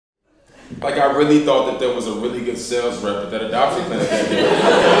Like, I really thought that there was a really good sales rep at that adoption clinic that day.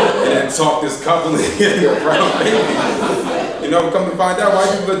 And then talk this couple into a brown baby. You know, come to find out why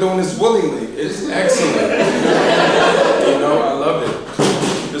people are doing this willingly. It's excellent. You know, I love it.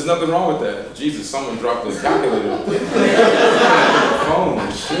 There's nothing wrong with that. Jesus, someone dropped the calculator. Phone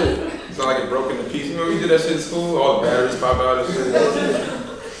and shit. It's not like it broke into pieces. You know, we did that shit in school, all the batteries pop out and shit.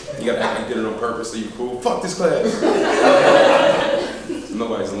 You gotta act like you did it on purpose so you're cool. Fuck this class.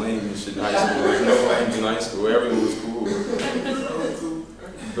 Nobody's lame and shit in high school. There's no lames in high school. Everyone was cool.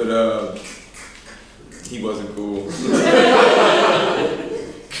 But he wasn't cool.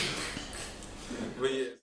 But yeah.